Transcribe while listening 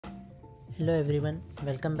Hello everyone,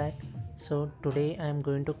 welcome back. So today I am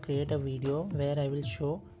going to create a video where I will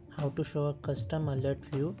show how to show a custom alert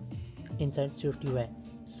view inside SwiftUI.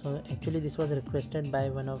 So actually this was requested by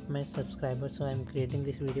one of my subscribers, so I am creating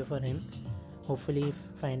this video for him. Hopefully you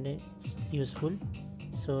find it useful.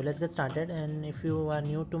 So let's get started, and if you are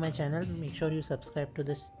new to my channel, make sure you subscribe to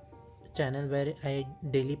this channel where I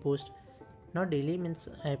daily post. Not daily means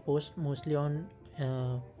I post mostly on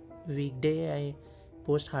weekday. I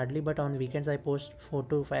post hardly, but on weekends I post 4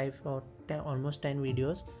 to 5 or 10, almost 10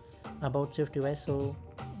 videos about SwiftUI. So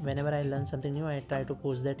whenever I learn something new, I try to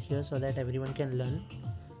post that here so that everyone can learn.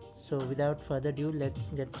 So without further ado, let's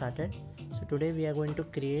get started. So today we are going to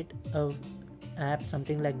create a app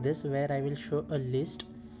something like this, where I will show a list,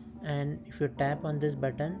 and if you tap on this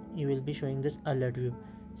button you will be showing this alert view.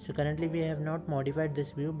 So currently we have not modified this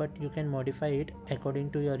view, but you can modify it according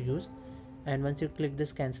to your use, and once you click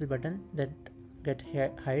this cancel button, that get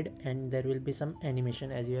hide and there will be some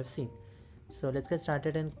animation as you have seen. So let's get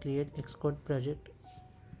started and create Xcode project.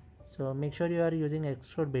 So make sure you are using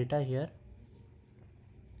Xcode beta here,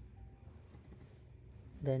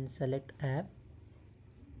 then select app,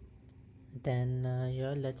 then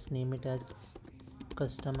here let's name it as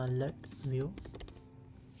custom alert view.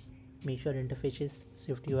 Make sure interface is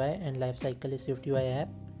SwiftUI and lifecycle is SwiftUI app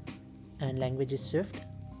and language is Swift.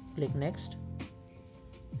 Click next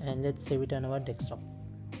and let's save it on our desktop.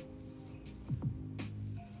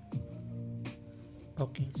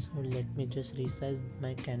 Okay, so let me just resize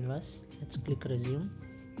my canvas. Let's click resume.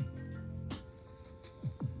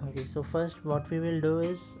 Okay, so first what we will do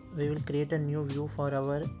is we will create a new view for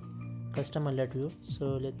our custom alert view.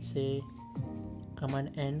 So let's say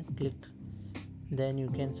command N, click, then you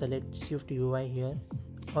can select SwiftUI here,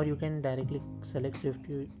 or you can directly select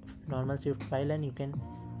normal Swift file and you can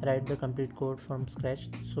write the complete code from scratch.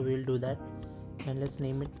 So we will do that, and let's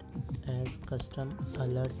name it as custom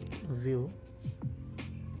alert view.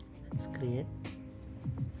 Let's create.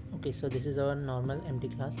 Okay, so this is our normal empty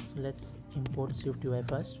class. So let's import SwiftUI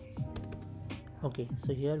first. Okay,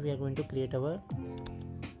 so here we are going to create our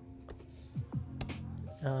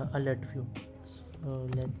alert view. So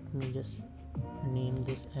let me just name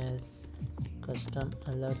this as custom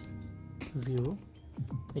alert view,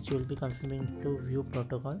 which will be configuring to view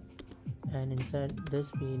protocol, and inside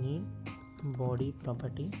this we need body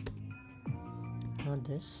property. Not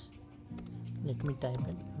this, let me type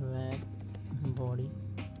it where body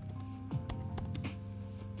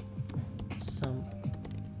some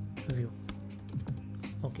view.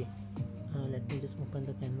 Okay, let me just open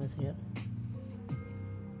the canvas here.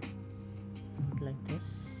 Not like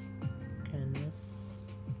this, canvas.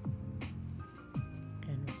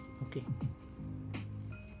 Okay,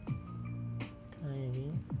 try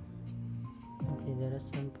again. Okay, there are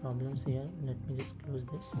some problems here. Let me just close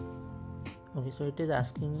this. Okay, so it is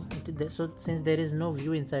asking so since there is no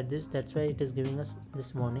view inside this, that's why it is giving us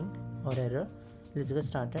this warning or error. Let's get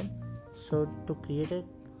started. So to create a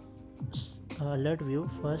alert view,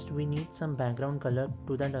 first we need some background color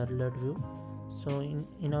to that alert view. So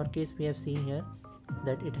in our case we have seen here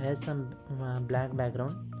that it has some black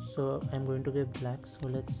background, so I'm going to give black. So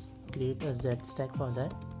let's create a Z stack for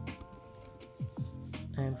that,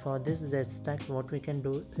 and for this Z stack what we can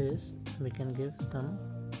do is we can give some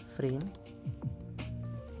frame.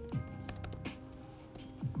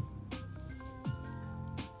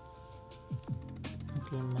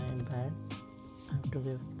 Okay, my bad, I have to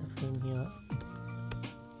give the frame here.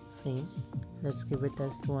 Frame, let's give it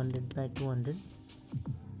as 200 by 200.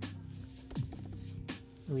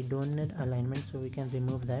 We don't need alignment, so we can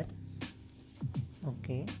remove that.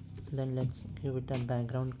 Okay, then let's give it a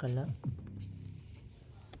background color.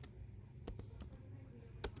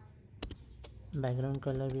 Background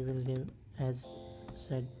color we will give, as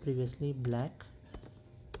said previously, black,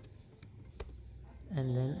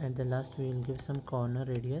 and then at the last we will give some corner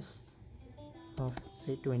radius of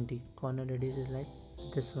say 20. Corner radius is like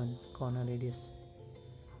this one, corner radius.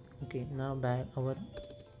 Okay, now our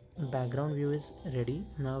background view is ready.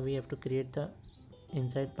 Now we have to create the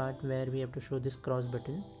inside part where we have to show this cross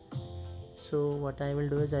button. So what I will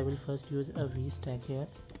do is I will first use a V stack here.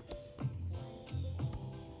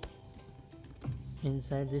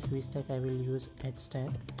 Inside this V stack I will use H stack,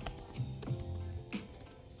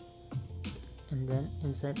 and then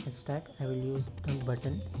inside H stack I will use a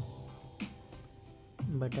button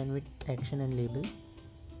with action and label,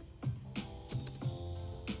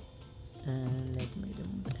 and let me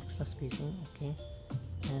remove the extra spacing. Okay,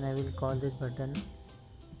 and I will call this button,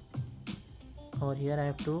 or here I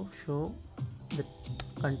have to show the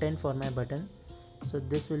content for my button. So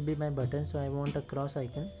this will be my button, so I want a cross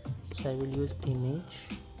icon, so I will use image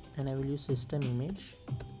and I will use system image,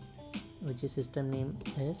 which is system name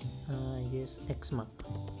is yes, xmark.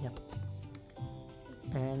 Yeah,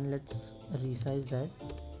 and let's resize that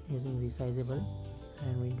using resizable,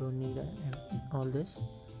 and we don't need all this,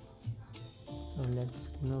 so let's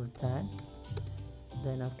remove that.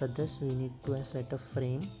 Then after this we need to set a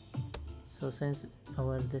frame. So since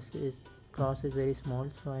our this is cross is very small,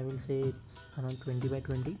 so I will say it's around 20 by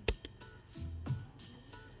 20,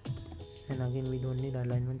 and again we don't need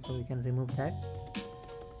alignment, so we can remove that.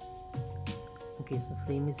 Okay, so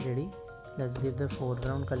frame is ready. Let's give the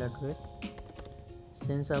foreground color to it.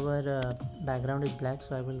 Since our background is black,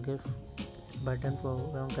 so I will give button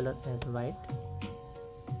foreground color as white.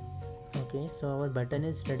 Okay, so our button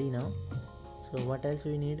is ready now. So what else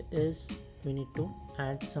we need is we need to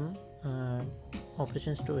add some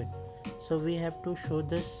operations to it. So we have to show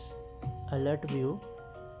this alert view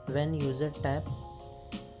when user tap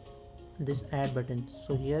this add button.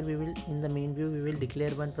 So here we will, in the main view, we will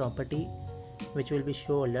declare one property which will be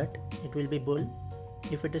show alert. It will be bool.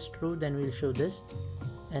 If it is true, then we will show this,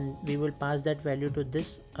 and we will pass that value to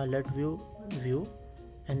this alert view,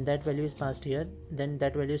 and that value is passed here, then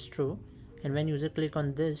that value is true. And when user click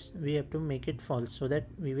on this, we have to make it false, so that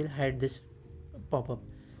we will hide this pop-up.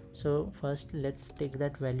 So first let's take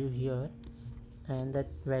that value here, and that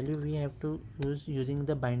value we have to use using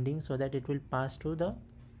the binding, so that it will pass to the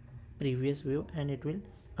previous view and it will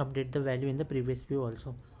update the value in the previous view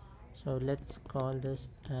also. So let's call this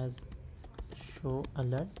as show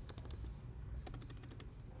alert,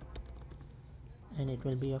 and it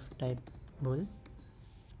will be of type bool.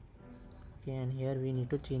 Okay, and here we need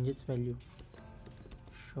to change its value,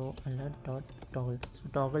 show alert dot toggle. So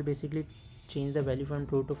toggle basically change the value from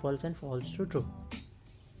true to false and false to true.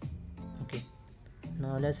 Okay,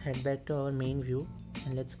 now let's head back to our main view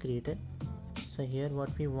and let's create it. So here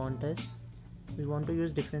what we want is, we want to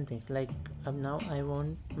use different things, like now I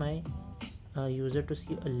want my user to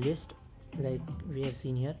see a list, like we have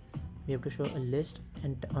seen here. We have to show a list,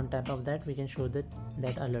 and on top of that we can show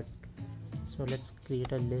that alert. So let's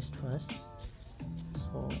create a list first.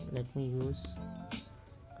 So let me use,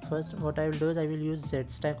 first what I will do is I will use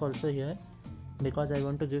Z-stack also here, because I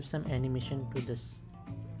want to give some animation to this,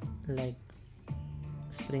 like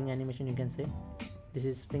spring animation you can say. This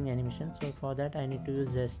is spring animation, so for that I need to use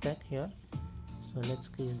Z-stack here. So let's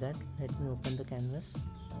create that. Let me open the canvas.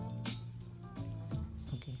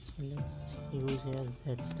 Okay, so let's use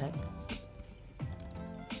here Z-stack.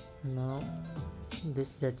 Now this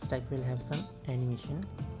Z-stack will have some animation,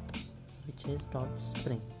 which is dot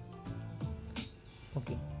spring.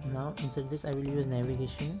 Okay, now inside this I will use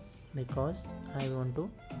navigation, because I want to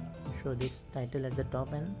show this title at the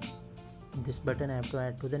top, and this button I have to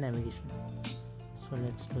add to the navigation. So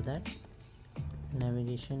let's do that.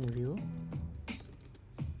 Navigation view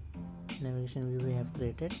we have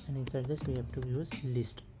created, and inside this we have to use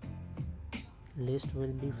list. List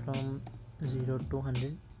will be from 0 to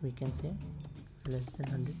 100, we can say less than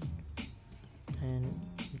 100, and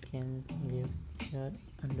we can give here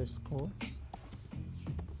underscore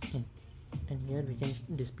in, and here we can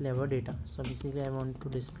display our data. So basically I want to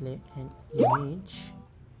display an image,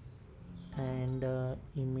 and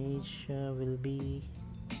image will be,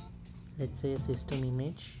 let's say, a system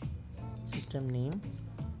image, system name,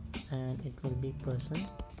 and it will be person.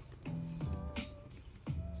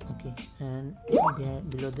 Okay, and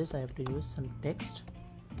below this I have to use some text.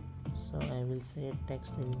 So I will say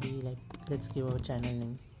text will be like, let's give our channel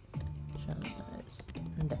name, channel as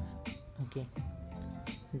dev. Okay,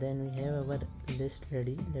 then we have our list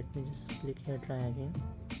ready. Let me just click here, try again.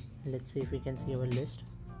 Let's see if we can see our list.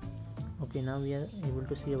 Okay, now we are able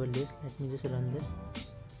to see our list. Let me just run this.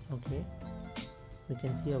 Okay, we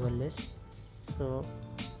can see our list. So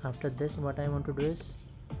after this what I want to do is,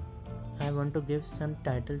 I want to give some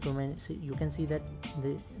title to my, you can see that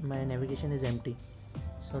my navigation is empty.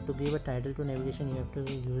 So to give a title to navigation, you have to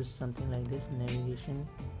use something like this, navigation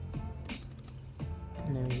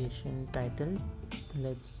title.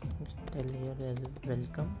 Let's tell here as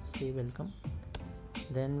welcome, say welcome.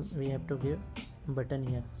 Then we have to give button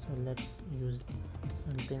here. So let's use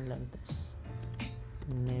something like this,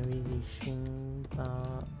 navigation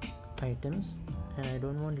items, and I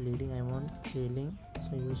don't want leading, I want trailing,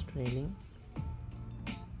 so use trailing.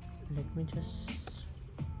 Let me just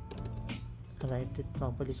write it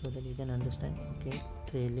properly so that you can understand. Okay,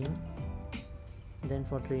 trailing. Then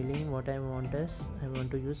for trailing what I want is, I want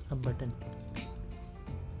to use a button,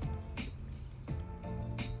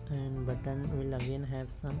 and button will again have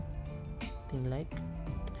something like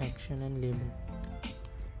action and label.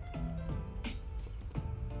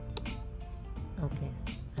 Okay,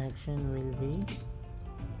 action will be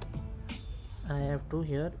I have to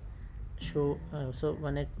here show so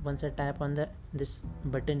once I tap on this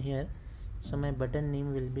button here, so my button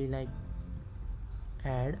name will be like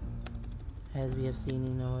add, as we have seen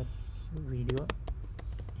in our video.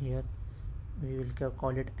 Here we will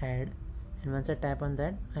call it add, and once I tap on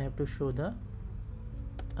that, I have to show the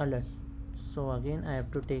alert. So again I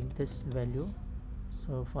have to take this value.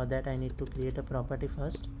 So for that I need to create a property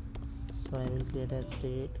first. So I will create a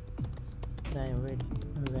state private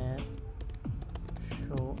where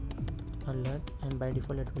show alert, and by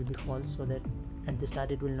default it will be false, so that at the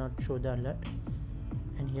start it will not show the alert.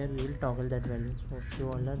 And here we will toggle that value. So show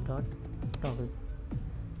alert dot toggle.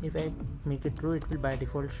 If I make it true, it will by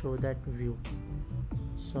default show that view.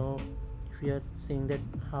 So if you are seeing that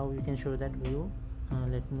how you can show that view,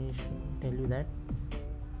 let me tell you that.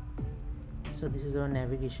 So this is our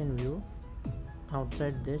navigation view.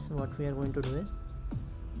 Outside this, what we are going to do is,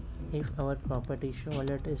 if our property show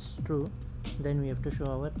alert is true, then we have to show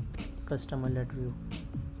our custom alert view,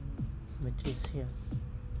 which is here.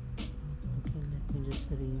 Okay, let me just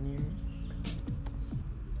rename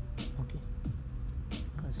it. Okay,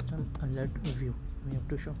 custom alert view we have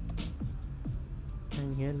to show,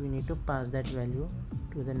 and here we need to pass that value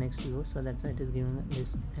to the next view. So that's why it is giving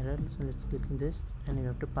this error. So let's click this and we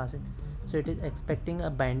have to pass it. So it is expecting a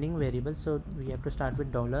binding variable, so we have to start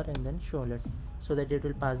with dollar and then show alert, so that it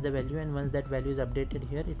will pass the value, and once that value is updated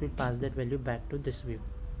here, it will pass that value back to this view.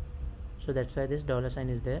 So that's why this dollar sign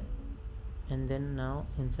is there. And then now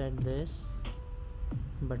inside this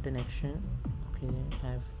button action, okay, I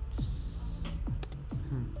have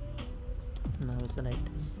now it's right.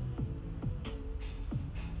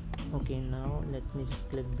 Okay, now let me just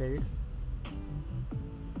click build.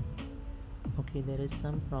 Okay, there is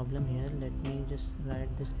some problem here. Let me just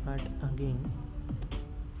write this part again.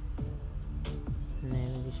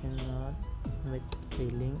 Navigation bar with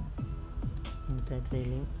trailing. Inside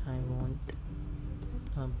trailing I want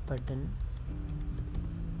a button,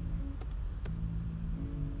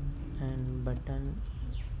 and button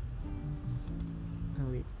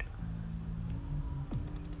wait,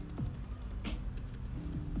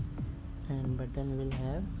 and button will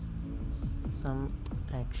have some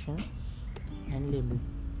action and label.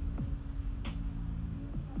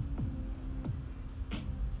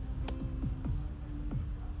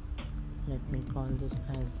 Let me call this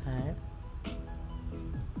as add,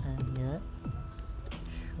 and here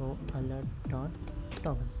show alert dot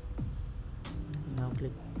toggle. Now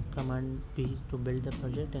click command B to build the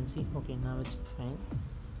project and see. Okay, now it's fine.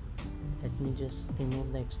 Let me just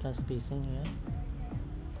remove the extra spacing here.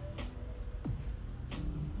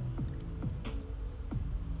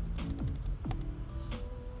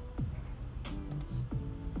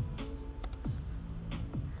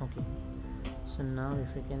 Okay, so now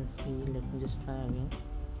if you can see, let me just try again.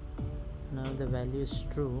 Now the value is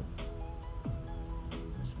true,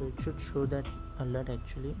 so it should show that alert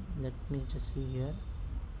actually. Let me just see here.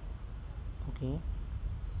 Okay,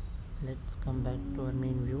 let's come back to our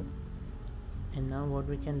main view, and now what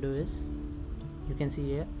we can do is, you can see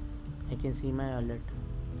here I can see my alert.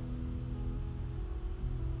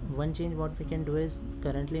 One change what we can do is,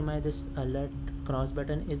 currently my this alert cross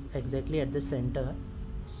button is exactly at the center,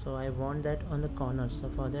 so I want that on the corner. So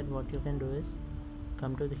for that what you can do is,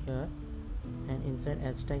 come to here, and inside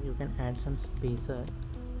hashtag you can add some spacer,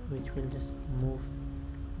 which will just move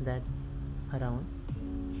that around.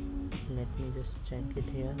 Let me just check it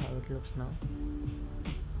here how it looks now.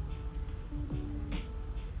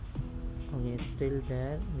 Okay, it's still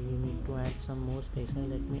there. We need to add some more spacer.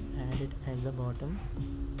 Let me add it at the bottom,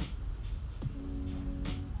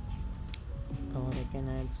 or I can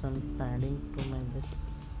add some padding to my this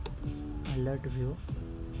alert view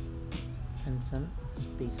and some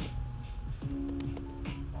spacer.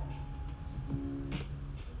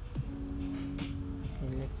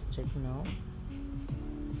 Okay, let's check now.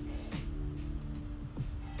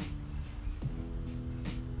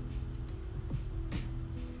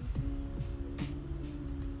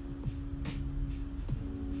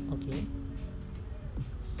 Okay,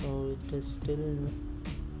 so it is still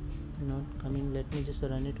not coming. Let me just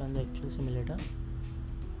run it on the actual simulator.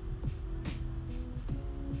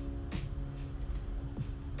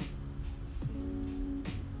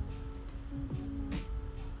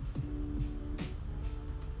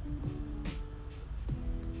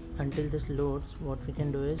 Until this loads, what we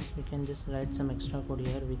can do is, we can just write some extra code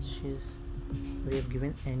here, which is, we have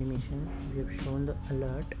given animation, we have shown the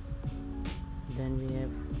alert, then we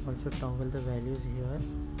have also toggled the values here,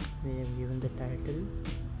 we have given the title,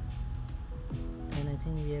 and I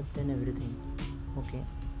think we have done everything. Okay,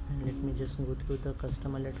 and let me just go through the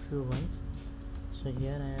custom alert view once. So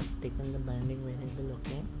here I have taken the binding variable.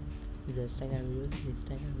 Okay, this tag I have used, this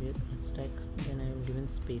tag I have used, this tag, then I have given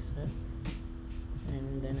spacer,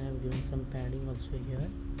 and then I have given some padding also here,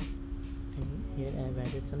 and here I have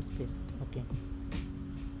added some space. Okay,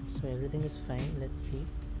 so everything is fine. Let's see.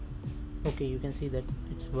 Okay, you can see that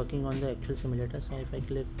it's working on the actual simulator. So if I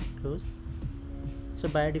click close, so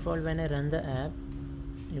by default when I run the app,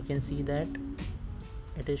 you can see that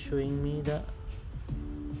it is showing me the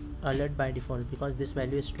alert by default because this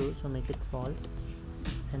value is true. So make it false,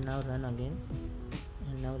 and now run again,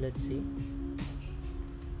 and now let's see.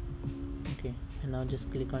 Okay, and now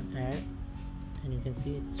just click on add, and you can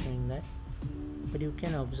see it's showing that, but you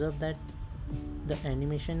can observe that the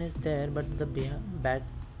animation is there, but the back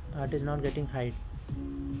part is not getting hide,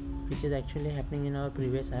 which is actually happening in our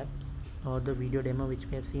previous apps or the video demo which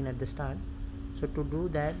we have seen at the start. So to do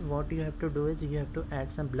that, what you have to do is you have to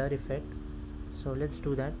add some blur effect. So let's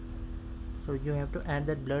do that. So you have to add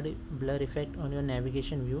that blur effect on your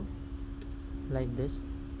navigation view like this.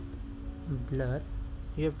 Blur,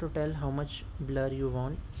 you have to tell how much blur you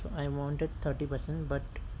want. So I wanted 30%, but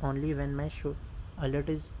only when my alert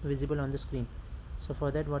is visible on the screen. So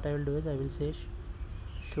for that, what I will do is I will say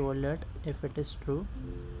show alert. If it is true,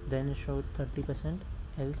 then show 30%,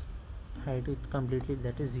 else hide it completely,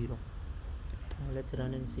 that is 0. Now let's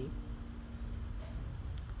run and see.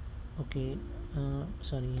 Okay,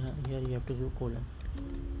 sorry, here you have to do colon.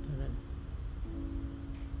 Run.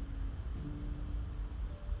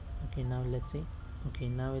 Okay, now let's see. Okay,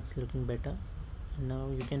 now it's looking better. Now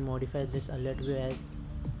you can modify this alert view as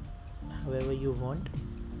however you want.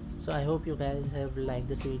 So I hope you guys have liked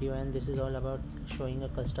this video, and this is all about showing a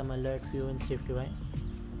custom alert view in SwiftUI.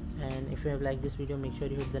 And if you have liked this video, make sure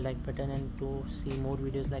you hit the like button, and to see more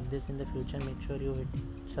videos like this in the future, make sure you hit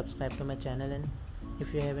subscribe to my channel. And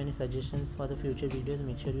if you have any suggestions for the future videos,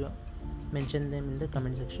 make sure you mention them in the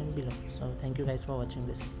comment section below. So thank you guys for watching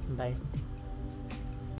this. Bye.